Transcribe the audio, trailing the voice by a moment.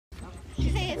You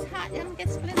say it's hot, it don't get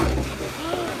splintered.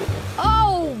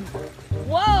 Oh!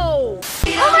 Whoa!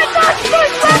 Oh my God!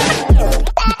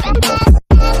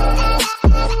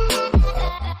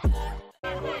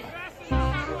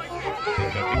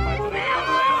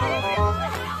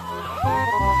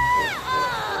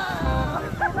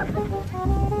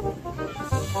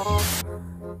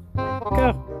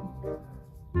 Go.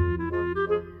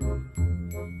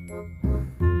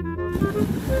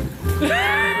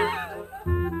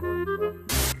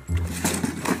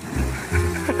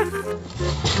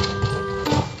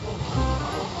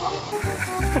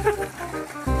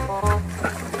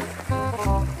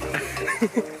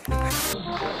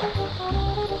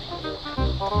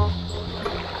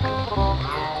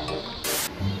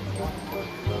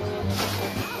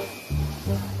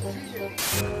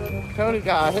 Cody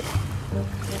got it.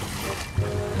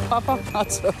 Papa,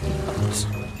 not so much.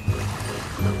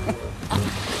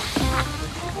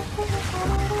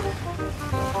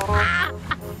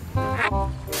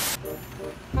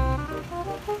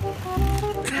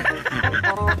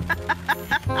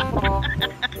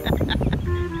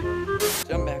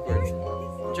 Jump backwards.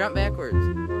 Jump backwards.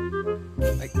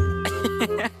 Like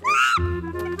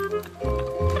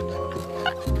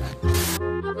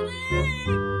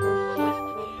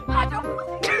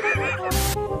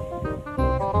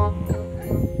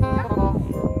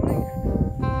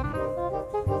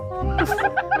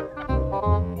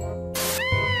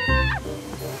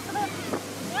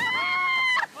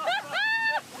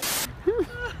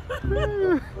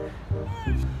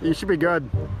you should be good.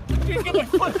 Get my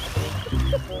foot.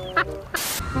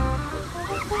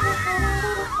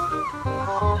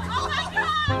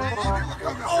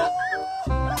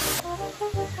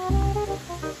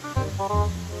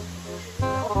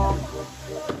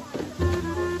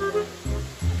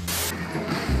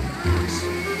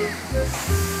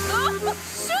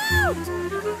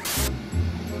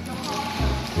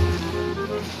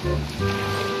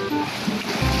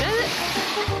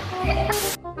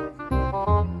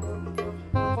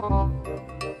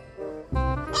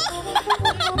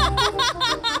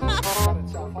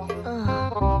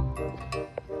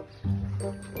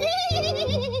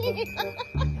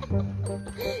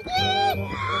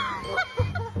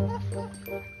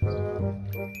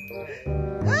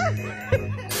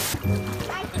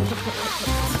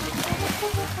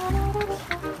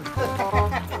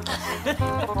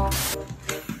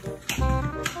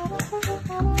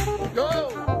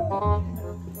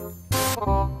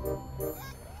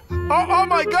 oh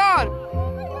my God!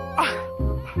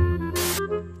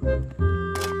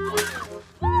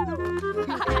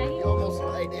 You almost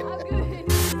laid it.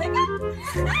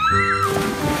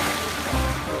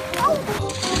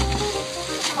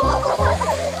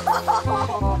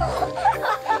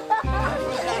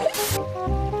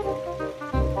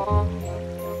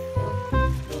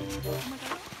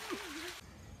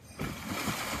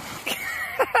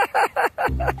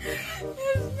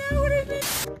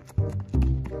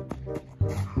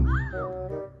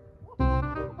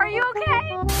 Are you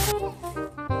okay?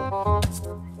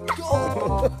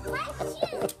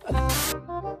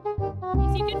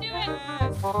 You can do it.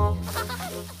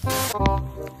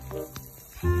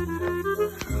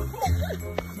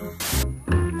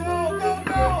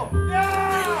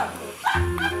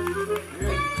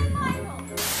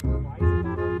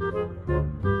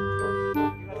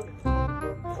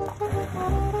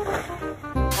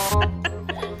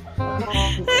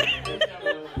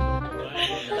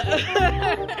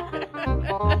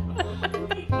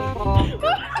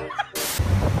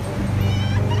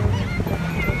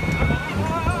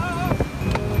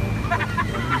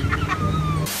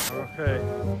 Okay.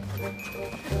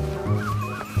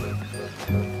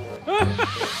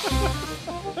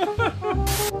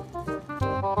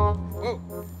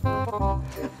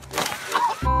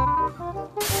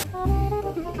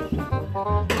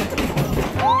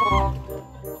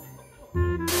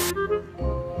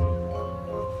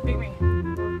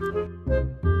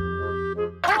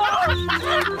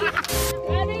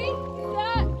 Ready,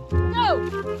 set, go!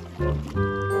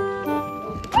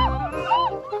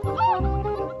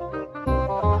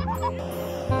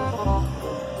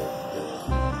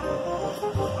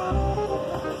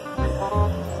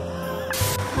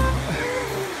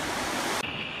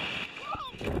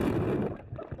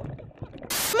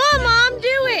 Come on, Mom,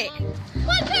 do it!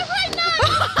 What's it right now?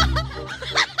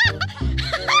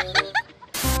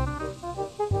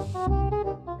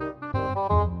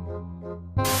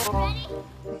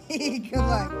 Good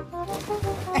luck.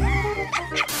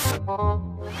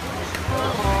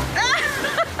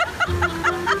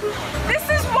 This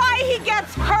is why he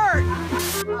gets hurt!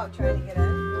 Oh, trying to get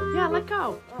in? Yeah, let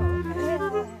go. Oh,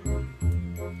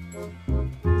 okay.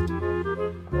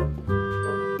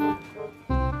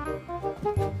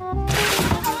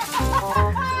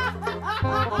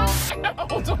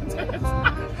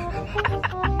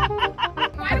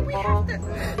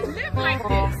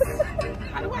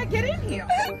 Get in here.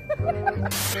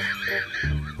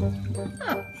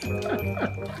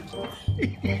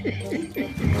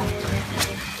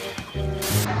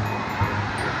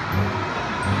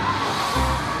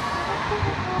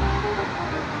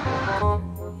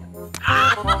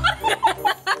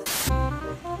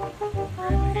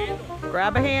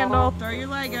 Grab a handle, throw your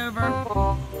leg over.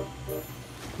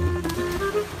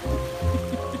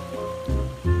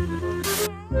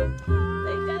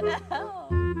 They did it.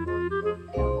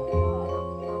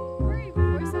 Hurry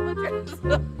before someone trips.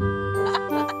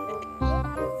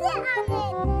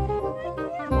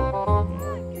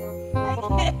 I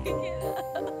can't get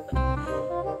up.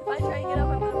 If I try to get up,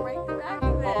 I'm gonna break the back of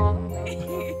it.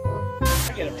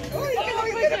 I get it. Oh, you're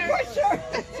gonna push her.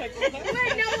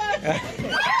 Wait, no,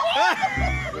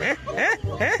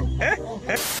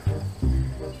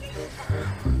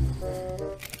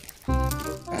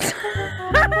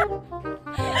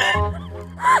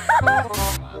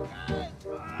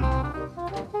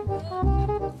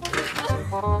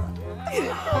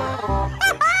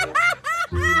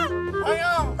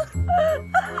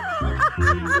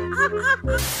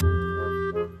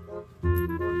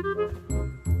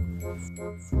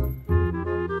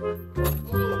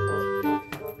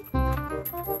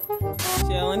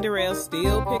 Shell and Darrell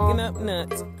still picking up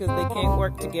nuts because they can't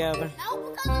work together.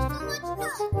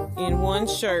 In one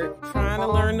shirt, trying to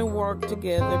learn to work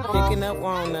together, picking up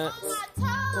walnuts.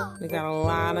 They got a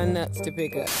lot of nuts to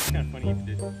pick up. It's kind of funny if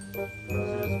you did.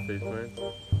 Face plant.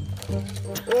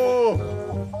 Oh!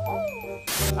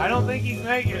 I don't think he's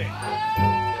making it.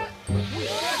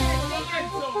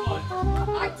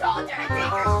 I told you to take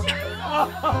your shoes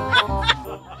off.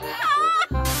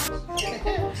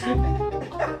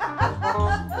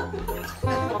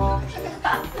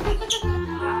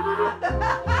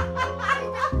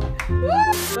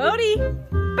 Bodie,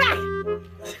 back!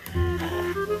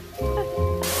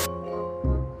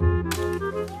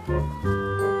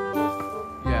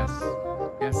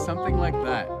 Yes, something like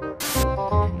that.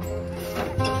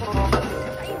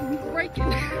 I'm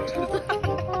breaking.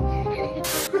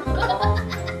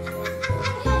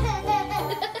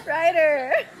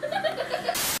 Ryder!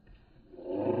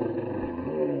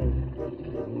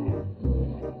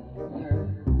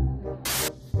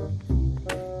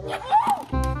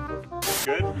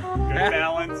 Good? Good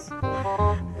balance.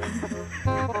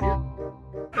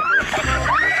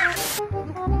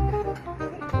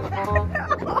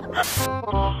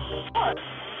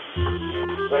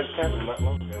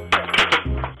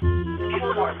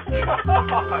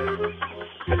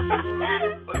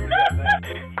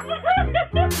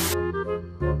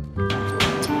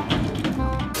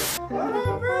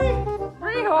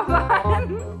 Bree, hold on!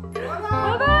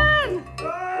 Hold on!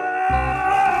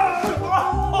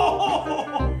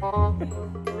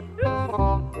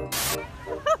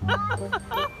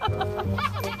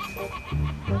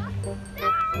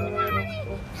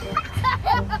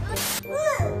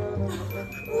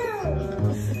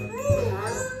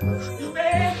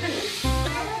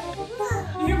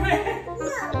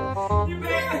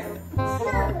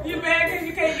 You mad because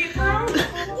you can't get through?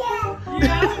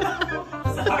 Yeah.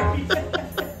 Sorry.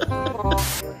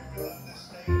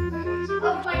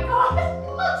 Oh my god!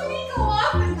 How did he go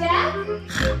off with that?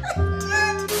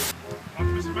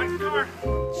 Mr. Mike's car.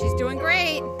 She's doing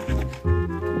great.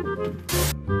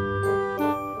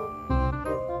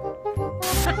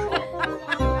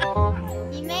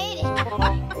 He made it.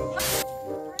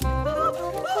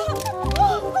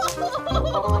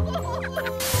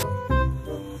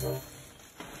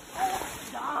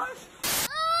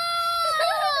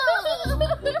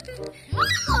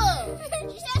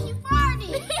 She said you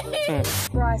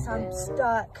farted. Bryce, I'm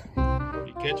stuck.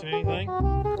 You catching anything?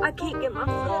 I can't get my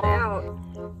foot out.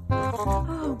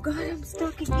 Oh God, I'm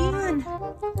stuck again.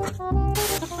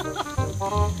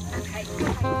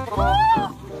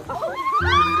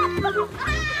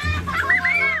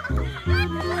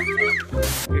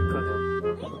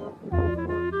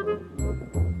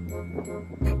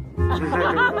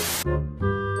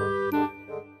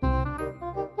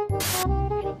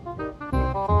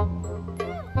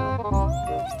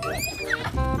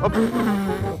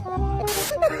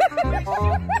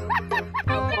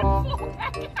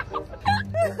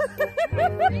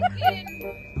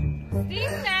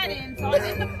 Steve Madden's all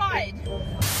in the mud.